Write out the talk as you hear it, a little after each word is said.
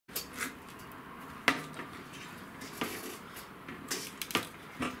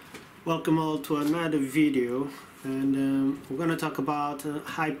Welcome all to another video, and we're going to talk about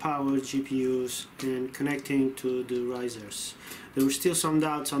high-powered GPUs and connecting to the risers. There were still some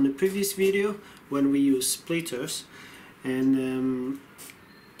doubts on the previous video when we used splitters, and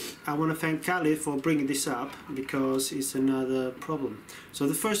I want to thank Khalid for bringing this up because it's another problem. So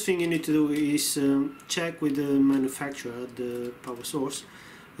the first thing you need to do is check with the manufacturer, the power source,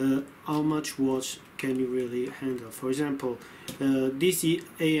 how much watts can you really handle. For example, this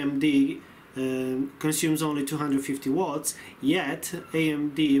AMD consumes only 250 watts, yet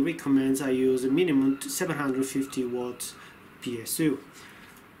AMD recommends I use a minimum 750 watts PSU.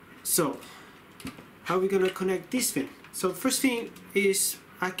 So how are we gonna connect this thing? So the first thing is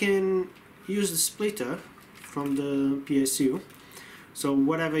I can use the splitter from the PSU. So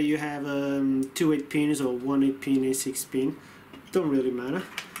whatever you have, 2 8-pins or 1 8-pin and 6-pin, don't really matter.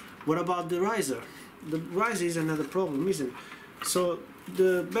 What about the riser? The riser is another problem, isn't it? So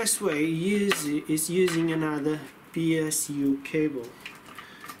the best way is using another PSU cable,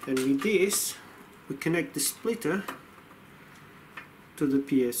 and with this we connect the splitter to the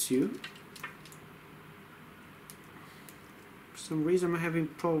PSU. For some reason I'm having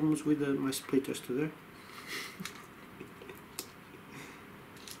problems with my splitters today.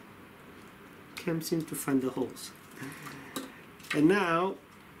 Can't seem to find the holes. And now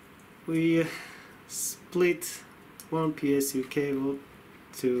we split one PSU cable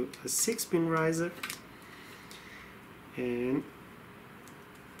to a 6-pin riser and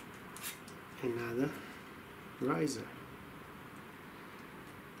another riser.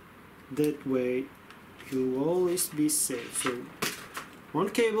 That way you will always be safe. So one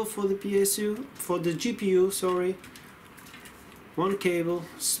cable for the PSU, for the GPU, sorry, one cable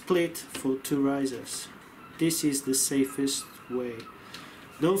split for 2 risers. This is the safest way.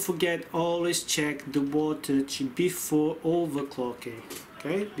 Don't forget, always check the wattage before overclocking,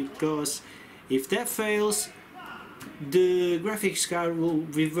 okay? Because if that fails, the graphics card will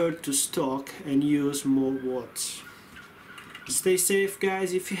revert to stock and use more watts. Stay safe,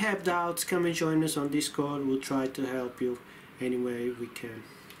 guys. If you have doubts, come and join us on Discord. We'll try to help you any way we can.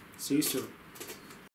 See you soon.